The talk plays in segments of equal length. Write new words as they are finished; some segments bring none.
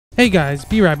Hey guys,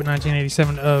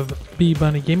 B-Rabbit1987 of B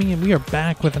Bunny Gaming, and we are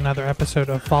back with another episode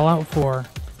of Fallout 4.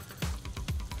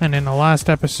 And in the last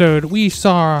episode, we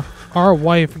saw our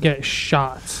wife get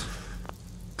shot.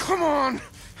 Come on!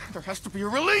 There has to be a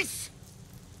release!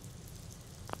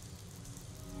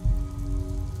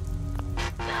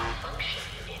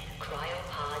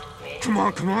 Come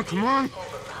on, come on, come on!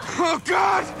 Oh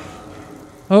God!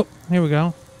 Oh, here we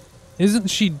go. Isn't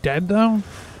she dead though?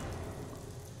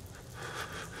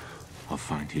 I'll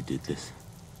find who did this,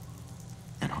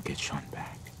 and I'll get Sean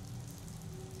back.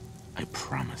 I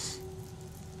promise.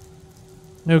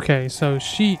 Okay, so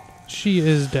she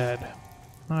is dead.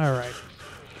 Alright.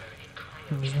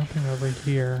 There's nothing over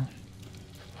here.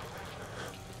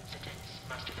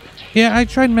 Yeah, I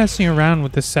tried messing around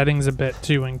with the settings a bit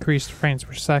to increase the frames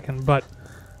per second, but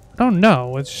I don't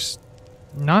know, it's just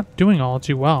not doing all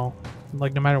too well.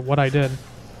 Like, no matter what I did.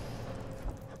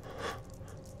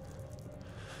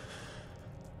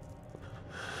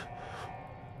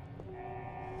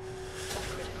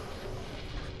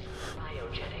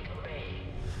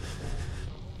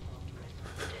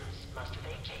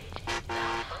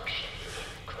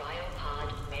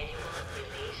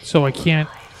 So I can't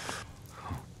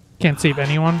save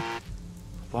anyone?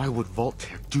 Why would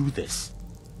Vault-Tec do this?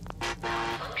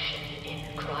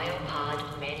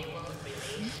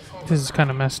 This is kind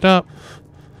of messed up.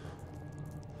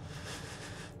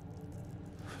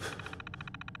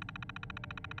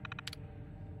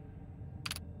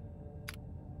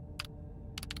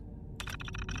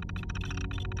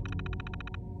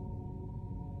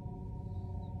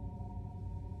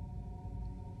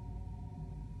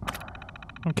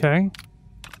 Okay.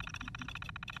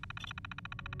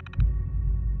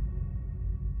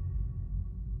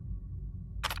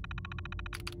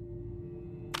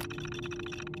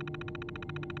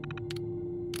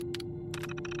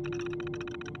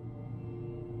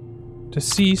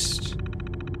 Deceased?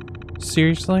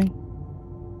 Seriously?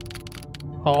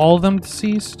 All of them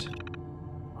deceased?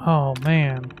 Oh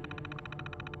man.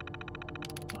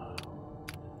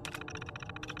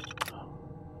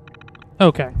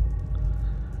 Okay.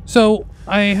 So,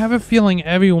 I have a feeling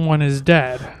everyone is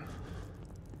dead.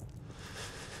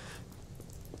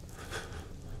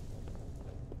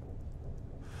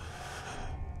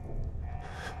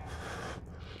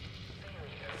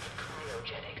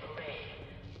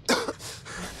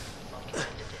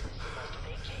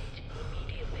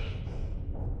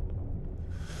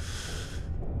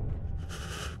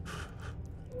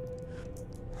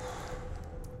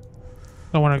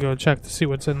 I want to go check to see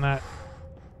what's in that.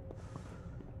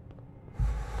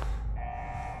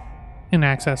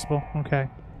 Inaccessible. Okay.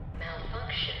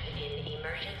 Malfunction in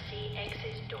emergency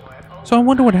exit door. So I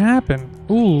wonder what happened.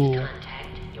 Ooh.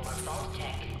 Contact your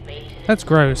Vault-Tec maintenance That's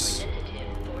gross.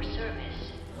 representative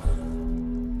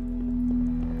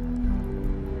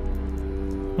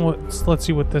for service. Let's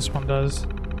see what this one does.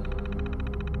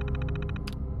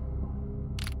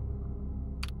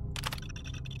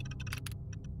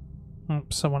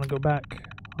 Oops, I want to go back.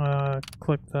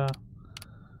 Click the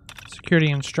security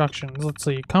instructions. Let's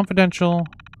see. Confidential.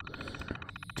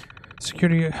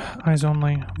 Security eyes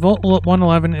only. Vault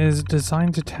 111 is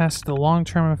designed to test the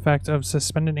long-term effect of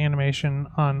suspended animation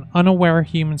on unaware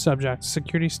human subjects.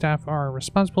 Security staff are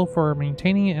responsible for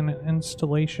maintaining an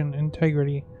installation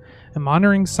integrity and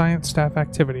monitoring science staff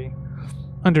activity.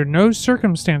 Under no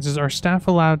circumstances are staff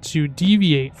allowed to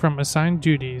deviate from assigned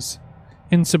duties.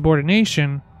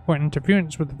 Insubordination or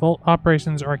interference with vault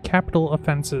operations are capital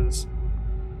offenses.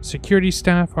 Security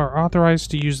staff are authorized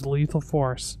to use lethal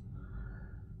force.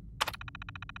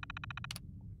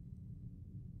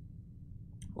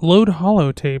 Load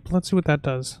holotape. Let's see what that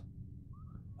does.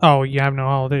 Oh, you have no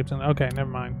holotapes. Okay,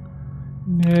 never mind.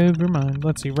 Never mind.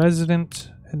 Let's see. Resident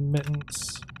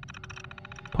admittance.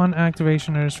 Upon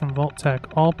activation notice from Vault-Tec,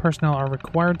 all personnel are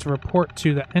required to report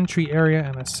to the entry area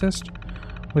and assist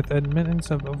with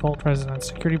admittance of Vault residents.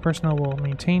 Security personnel will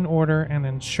maintain order and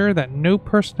ensure that no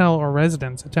personnel or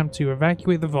residents attempt to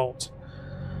evacuate the Vault.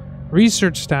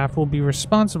 Research staff will be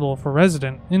responsible for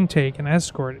resident intake and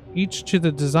escort, each to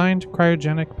the designed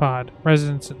cryogenic pod.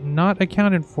 Residents not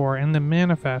accounted for in the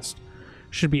manifest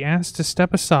should be asked to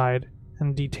step aside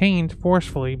and detained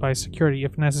forcefully by security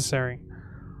if necessary.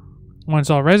 Once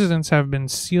all residents have been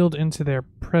sealed into their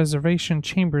preservation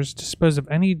chambers, dispose of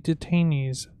any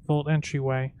detainees. Vault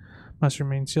entryway must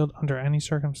remain sealed under any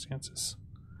circumstances.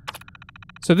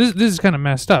 So this is kind of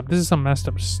messed up. This is some messed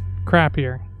up crap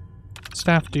here.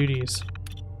 Staff duties.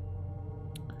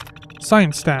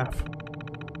 Science staff.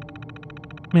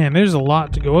 Man, there's a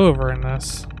lot to go over in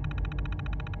this.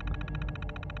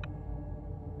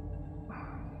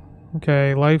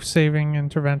 Okay, life-saving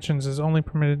interventions is only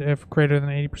permitted if greater than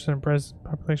 80% of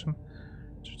population.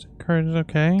 Just encouraged,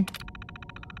 okay.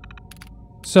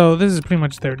 So this is pretty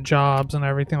much their jobs and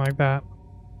everything like that.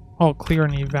 All clear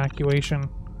on evacuation.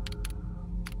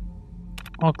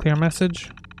 All clear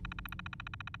message.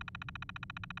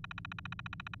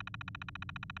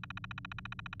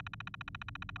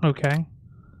 Okay.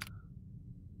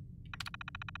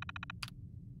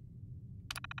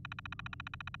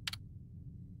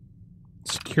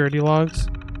 Security logs.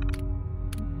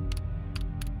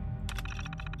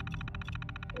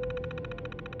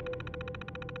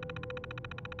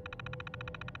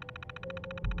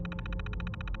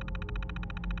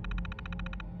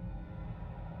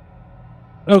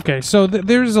 Okay, so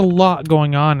there's a lot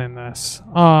going on in this.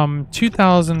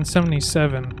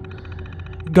 2077.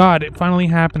 God, it finally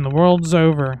happened. The world's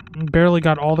over. Barely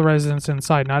got all the residents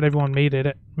inside. Not everyone made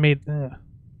it.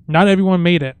 Not everyone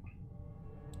made it.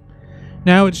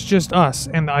 Now it's just us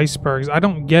and the icebergs. I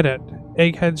don't get it.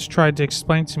 Eggheads tried to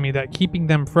explain to me that keeping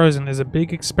them frozen is a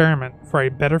big experiment for a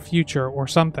better future or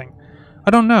something.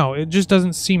 I don't know. It just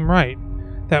doesn't seem right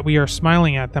that we are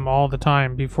smiling at them all the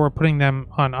time before putting them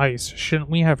on ice. Shouldn't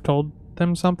we have told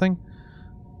them something?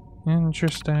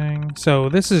 Interesting. So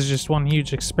this is just one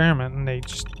huge experiment, and they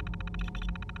just...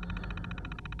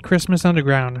 Christmas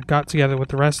Underground got together with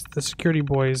the rest of the security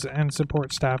boys and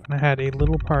support staff and had a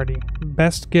little party.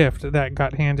 Best gift that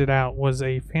got handed out was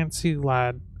a fancy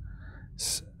lad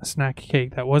snack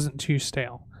cake that wasn't too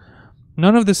stale.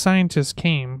 None of the scientists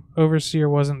came. Overseer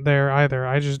wasn't there either.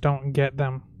 I just don't get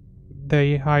them.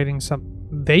 They hiding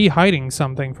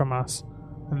something from us.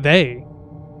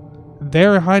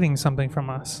 They're hiding something from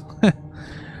us.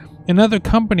 Another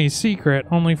company's secret,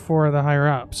 only for the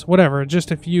higher-ups. Whatever,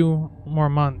 just a few more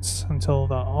months until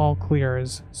the all clear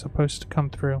is supposed to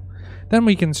come through. Then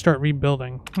we can start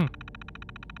rebuilding.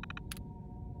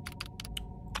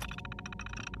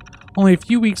 Only a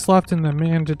few weeks left in the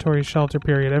mandatory shelter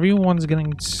period. Everyone's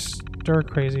getting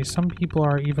stir-crazy. Some people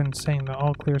are even saying the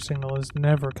all clear signal is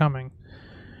never coming.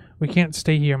 We can't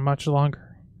stay here much longer.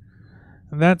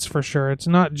 That's for sure. It's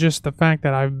not just the fact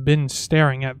that I've been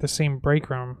staring at the same break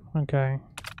room. Okay.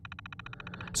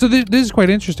 So this is quite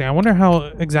interesting. I wonder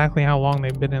exactly how long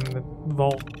they've been in the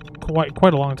vault.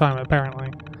 Quite a long time, apparently.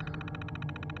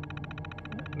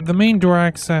 The main door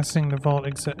accessing the vault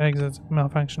exits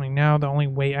malfunctioning now. The only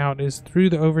way out is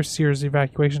through the Overseer's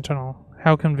evacuation tunnel.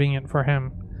 How convenient for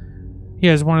him. He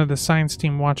has one of the science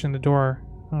team watching the door.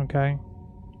 Okay.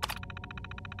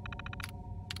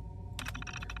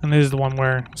 And this is the one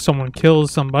where someone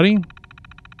kills somebody.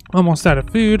 Almost out of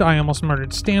food. I almost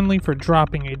murdered Stanley for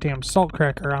dropping a damn salt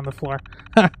cracker on the floor.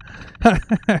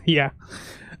 Yeah.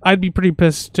 I'd be pretty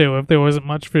pissed too if there wasn't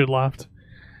much food left.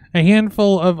 A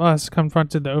handful of us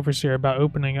confronted the Overseer about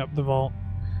opening up the vault.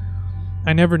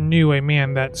 I never knew a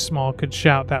man that small could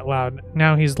shout that loud.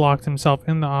 Now he's locked himself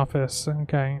in the office.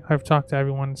 Okay, I've talked to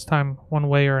everyone. It's time, one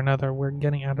way or another. We're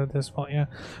getting out of this vault, yeah.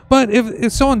 But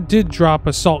if someone did drop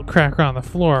a salt cracker on the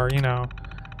floor, you know,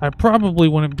 I probably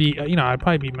wouldn't be, you know, I'd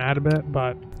probably be mad a bit,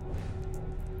 but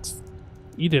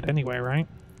eat it anyway, right?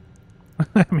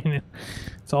 I mean,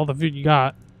 it's all the food you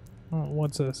got. Oh,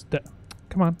 what's this?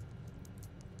 Come on.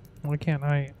 Why can't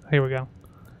I? Here we go.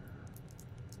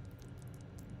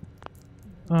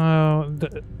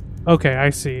 Okay, I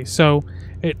see. So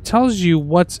it tells you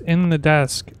what's in the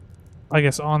desk, I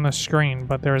guess, on the screen,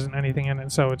 but there isn't anything in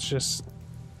it, so it's just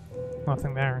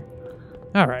nothing there.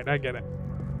 Alright, I get it.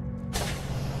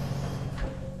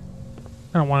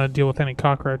 I don't want to deal with any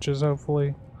cockroaches,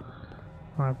 hopefully.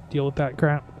 I don't have to deal with that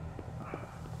crap.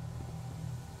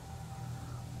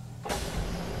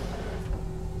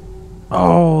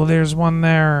 Oh, there's one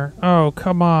there. Oh,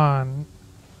 come on.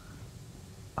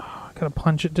 Gotta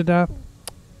punch it to death.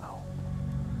 Oh.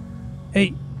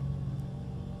 Hey.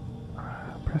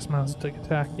 Press mouse to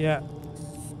attack. Yeah.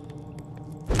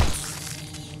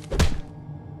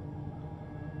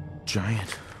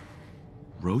 Giant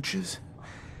roaches?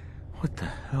 What the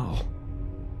hell?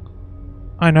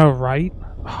 I know, right?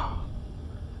 Oh,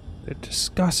 they're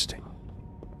disgusting.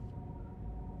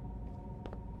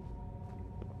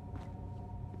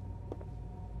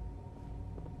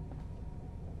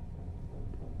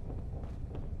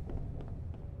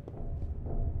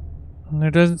 And there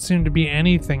doesn't seem to be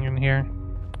anything in here.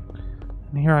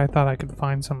 And here I thought I could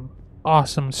find some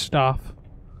awesome stuff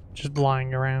just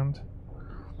lying around.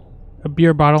 A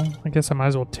beer bottle. I guess I might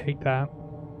as well take that.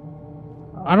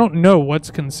 I don't know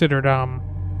what's considered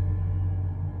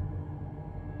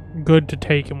good to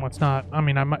take and what's not. I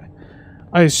mean,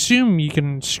 I assume you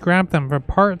can scrap them for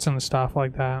parts and stuff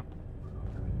like that.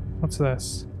 What's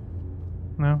this?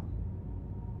 No?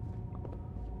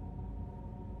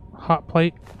 hot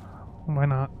plate. Why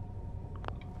not?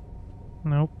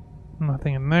 Nope.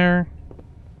 Nothing in there.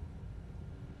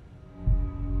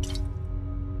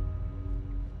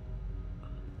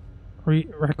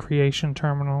 Recreation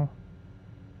terminal.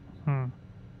 I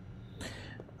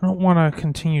don't want to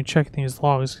continue checking these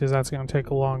logs because that's going to take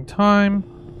a long time.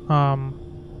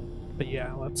 But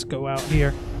yeah, let's go out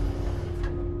here.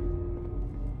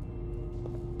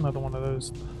 Another one of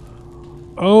those.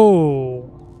 Oh.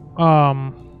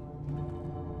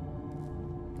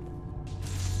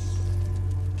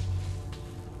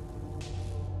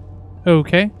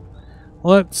 Okay.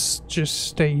 Let's just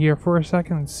stay here for a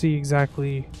second and see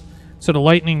exactly. So the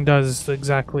lightning does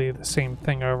exactly the same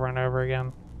thing over and over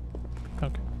again.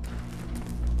 Okay.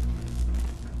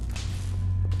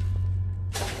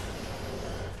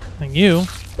 And you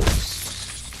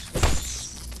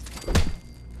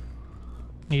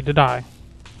need to die.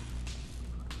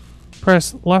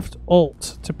 Press left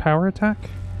alt to power attack.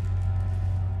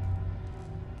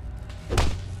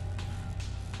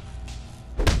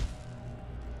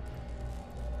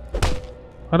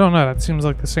 I don't know, that seems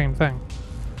like the same thing.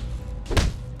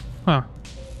 Huh.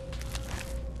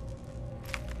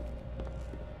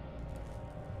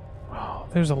 Oh,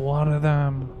 there's a lot of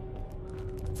them.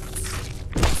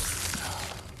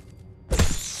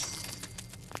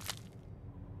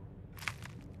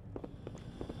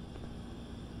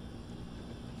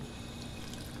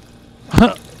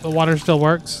 The water still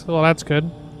works. Well, that's good.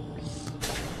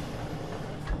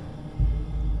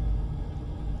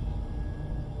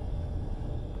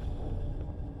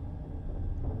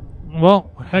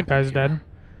 Well, that guy's dead.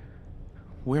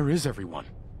 Where is everyone?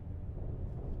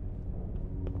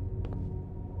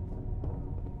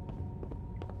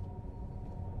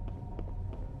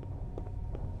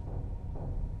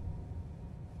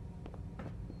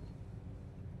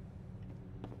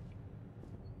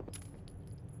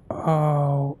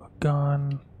 Oh, a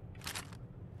gun.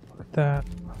 Look at that.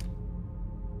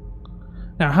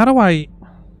 Now, how do I...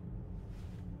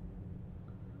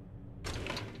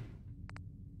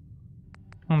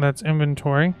 Oh, that's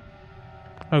inventory.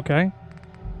 Okay.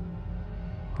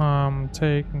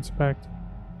 Take, inspect,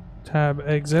 tab,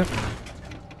 exit.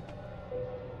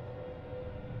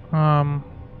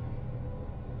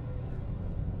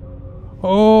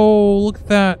 Oh, look at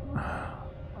that.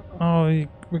 Oh, it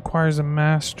requires a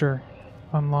master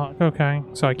unlock. Okay,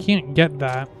 so I can't get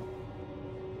that.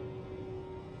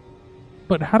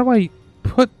 But how do I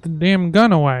put the damn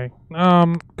gun away?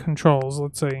 Controls,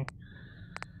 let's see.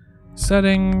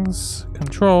 Settings,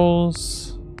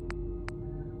 controls,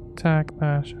 attack,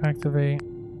 bash, activate,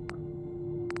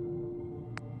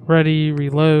 ready,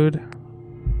 reload,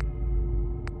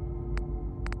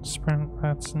 sprint,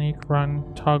 bat, sneak,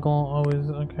 run, toggle, always,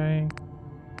 okay.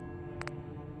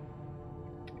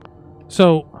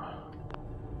 So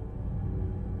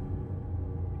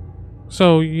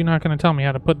you're not going to tell me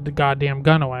how to put the goddamn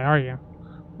gun away, are you?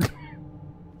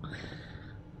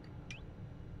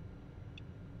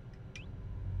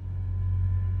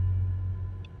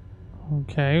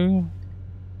 Okay.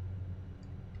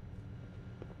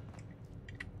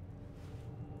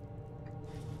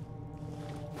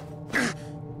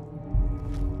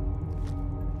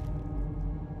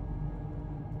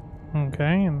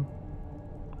 Okay, and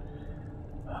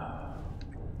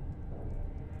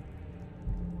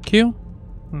Q?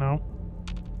 No.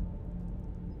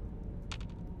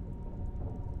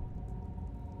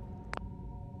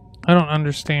 I don't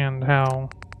understand how.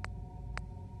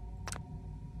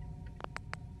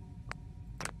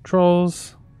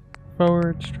 Controls,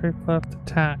 forward, strafe left,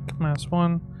 attack, mouse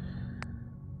 1,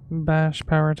 bash,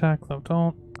 power attack, left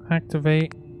alt,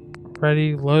 activate,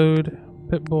 ready, load,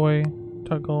 Pip-Boy,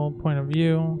 toggle, point of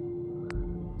view,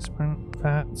 sprint,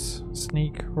 VATS,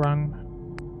 sneak, run.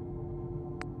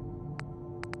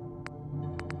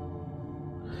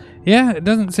 Yeah, it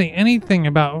doesn't say anything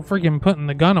about freaking putting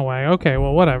the gun away. Okay,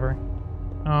 well, whatever.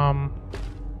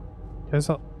 Guess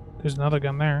there's another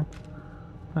gun there.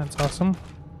 That's awesome.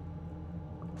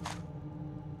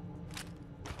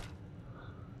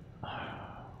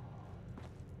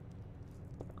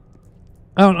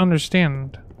 I don't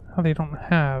understand how they don't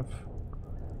have.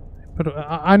 But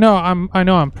I know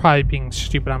I'm probably being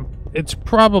stupid. It's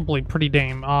probably pretty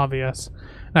damn obvious.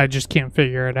 And I just can't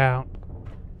figure it out.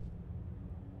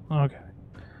 Okay.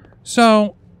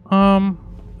 So,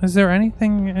 is there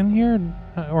anything in here?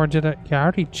 Or did I? Yeah, I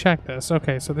already checked this.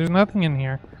 Okay, so there's nothing in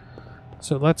here.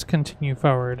 So let's continue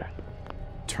forward.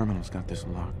 Terminal's got this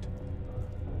locked.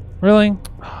 Really?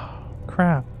 Oh,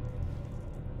 crap.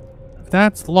 If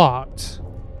that's locked.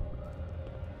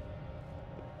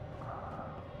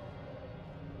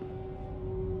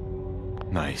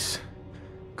 Nice.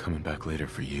 Coming back later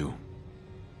for you.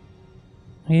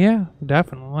 Yeah,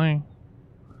 definitely.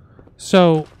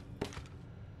 So,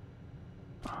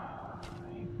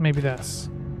 maybe this.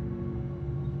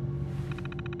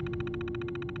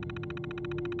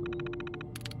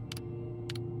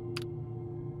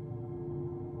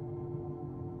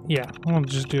 Yeah, we'll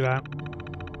just do that.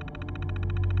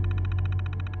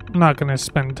 I'm not going to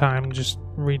spend time just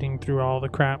reading through all the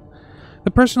crap.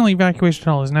 The personal evacuation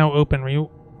tunnel is now open.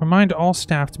 Remind all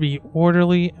staff to be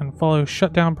orderly and follow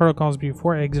shutdown protocols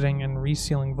before exiting and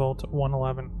resealing Vault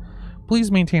 111.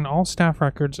 Please maintain all staff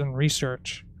records and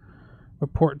research.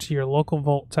 Report to your local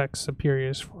Vault Tech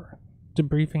superiors for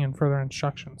debriefing and further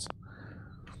instructions.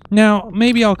 Now,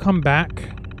 maybe I'll come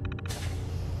back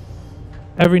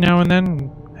every now and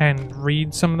then and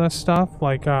read some of this stuff,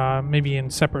 like maybe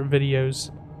in separate videos.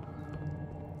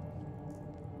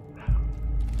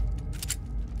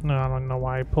 No, I don't know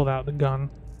why I pulled out the gun,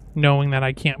 knowing that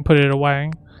I can't put it away.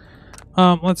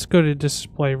 Let's go to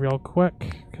display real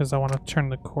quick, because I want to turn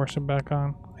the cursor back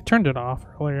on. I turned it off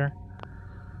earlier.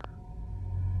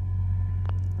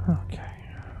 Okay.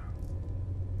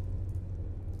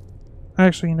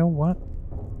 Actually, you know what?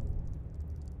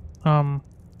 Let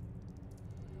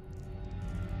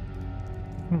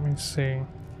me see.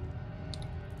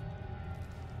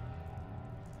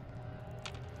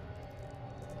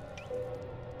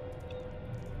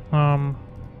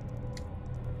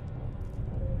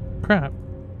 Crap.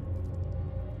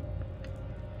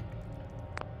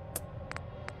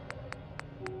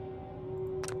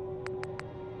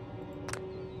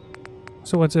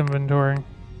 So what's inventory?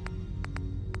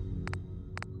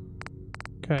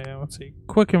 Okay, let's see.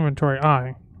 Quick inventory,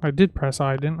 I did press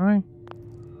I, didn't I?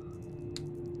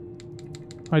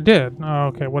 I did. Oh,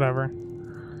 okay, whatever.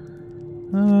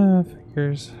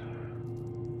 Figures.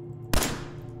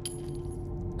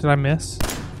 Did I miss?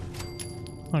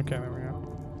 Okay, there we go.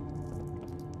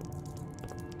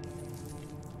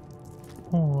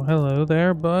 Oh, hello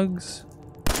there, bugs.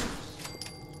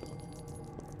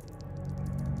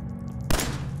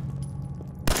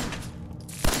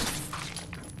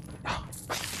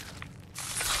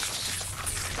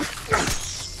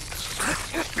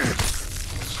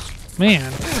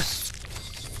 Man.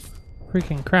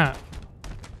 Freaking crap.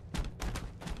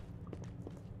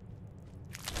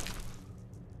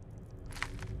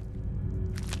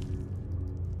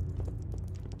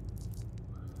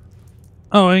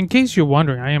 Oh, in case you're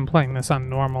wondering, I am playing this on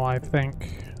normal, I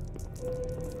think.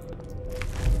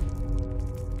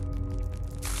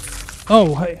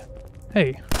 Oh, hey.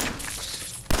 Hey.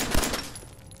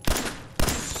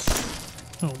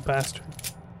 Oh, bastard.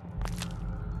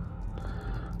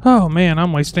 Oh, man,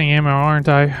 I'm wasting ammo, aren't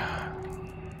I?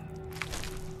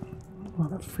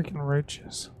 What the freaking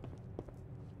roaches.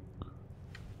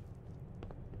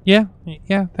 Yeah,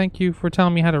 thank you for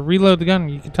telling me how to reload the gun.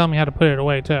 You can tell me how to put it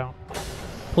away, too.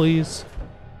 Please.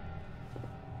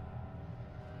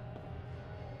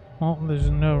 Well, there's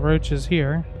no roaches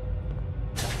here.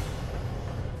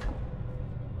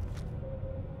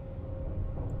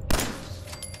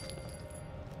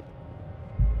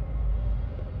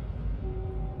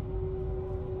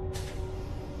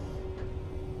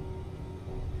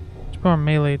 It's more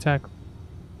melee attack.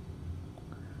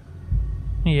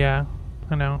 Yeah,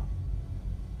 I know.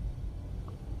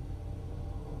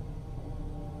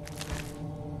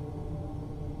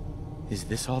 Is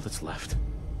this all that's left?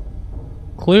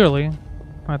 Clearly.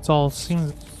 That's all it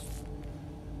seems.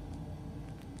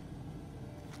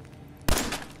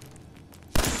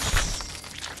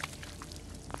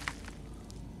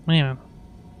 Man.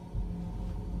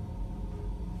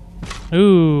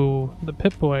 Ooh, the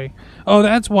Pip-Boy. Oh,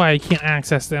 that's why I can't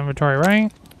access the inventory, right?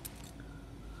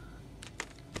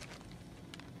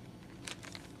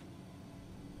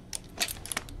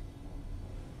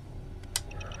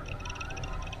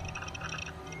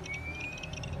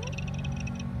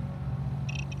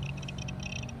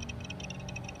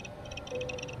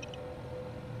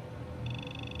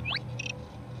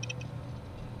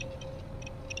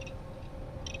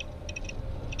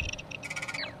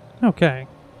 Okay.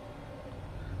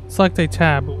 Select a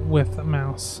tab with a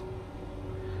mouse.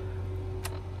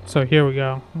 So here we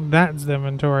go. That's the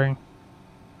inventory.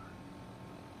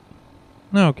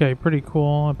 Okay, pretty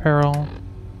cool. Apparel.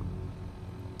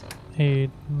 Aid.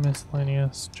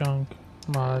 Miscellaneous. Junk.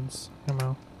 Mods.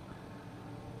 Ammo.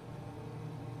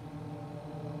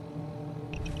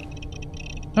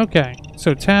 Okay,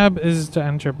 so tab is to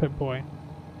enter Pip-Boy.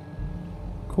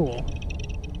 Cool.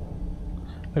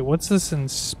 Wait, what's this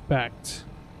inspect?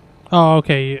 Oh,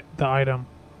 okay, the item.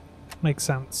 Makes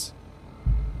sense.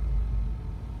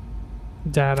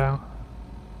 Data.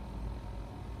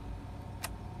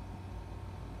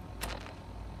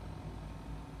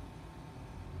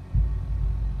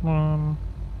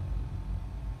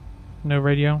 No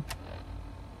radio.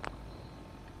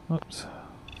 Oops.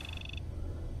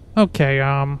 Okay,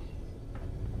 I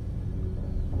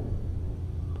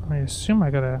assume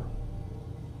I gotta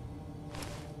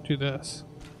do this.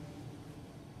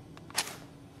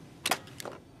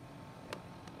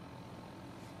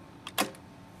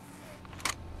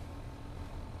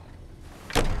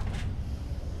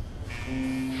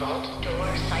 Vault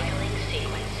door cycling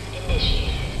sequence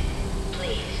initiated.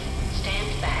 Please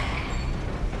stand back.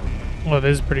 Well, it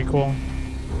is pretty cool.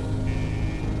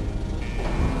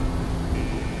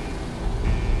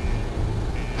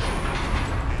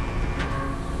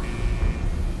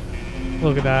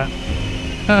 Look at that.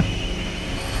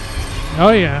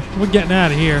 Oh yeah, we're getting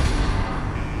out of here.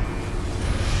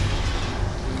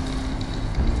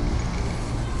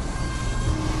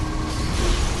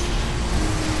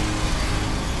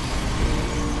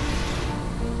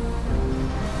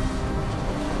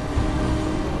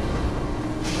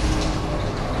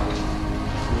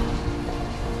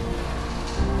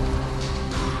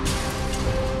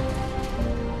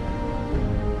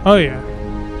 Oh yeah.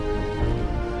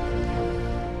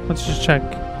 Let's just check.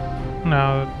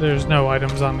 No, there's no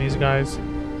items on these guys.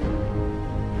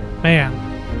 Man.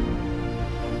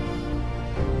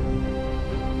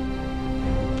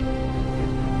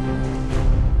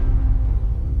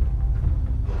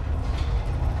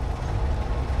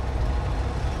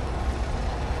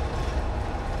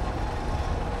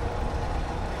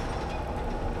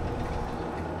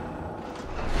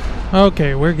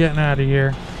 Okay, we're getting out of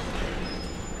here.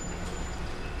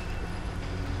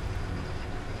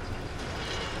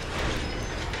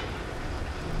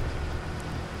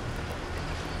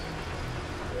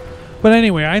 But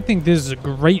anyway, I think this is a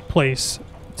great place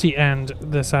to end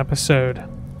this episode.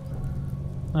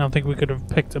 I don't think we could have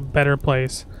picked a better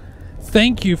place.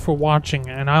 Thank you for watching,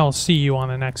 and I'll see you on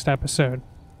the next episode.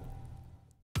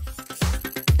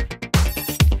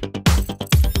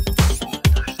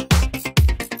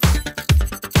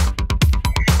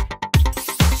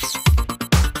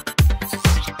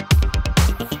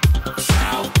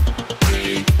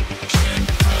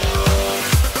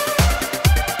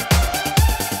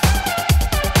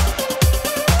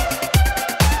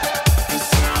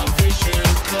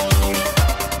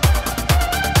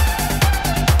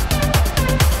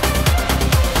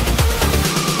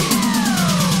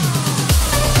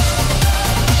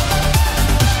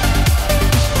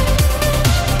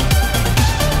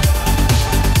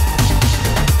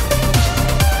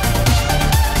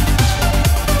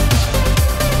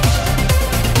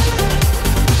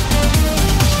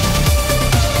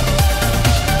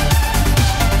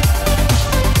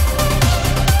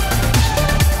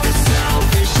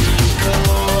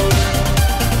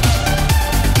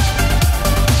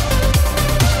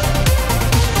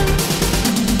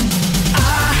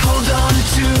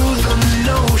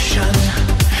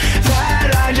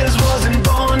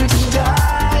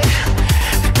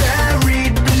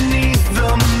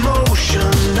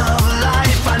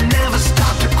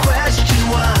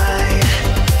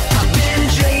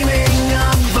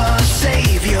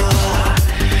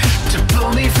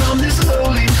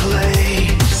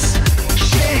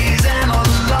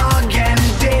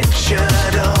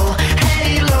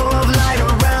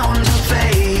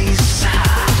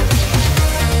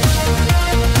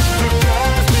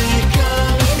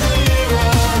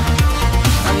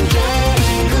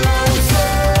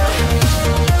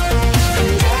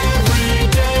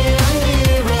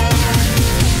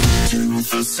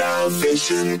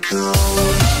 Salvation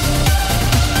code.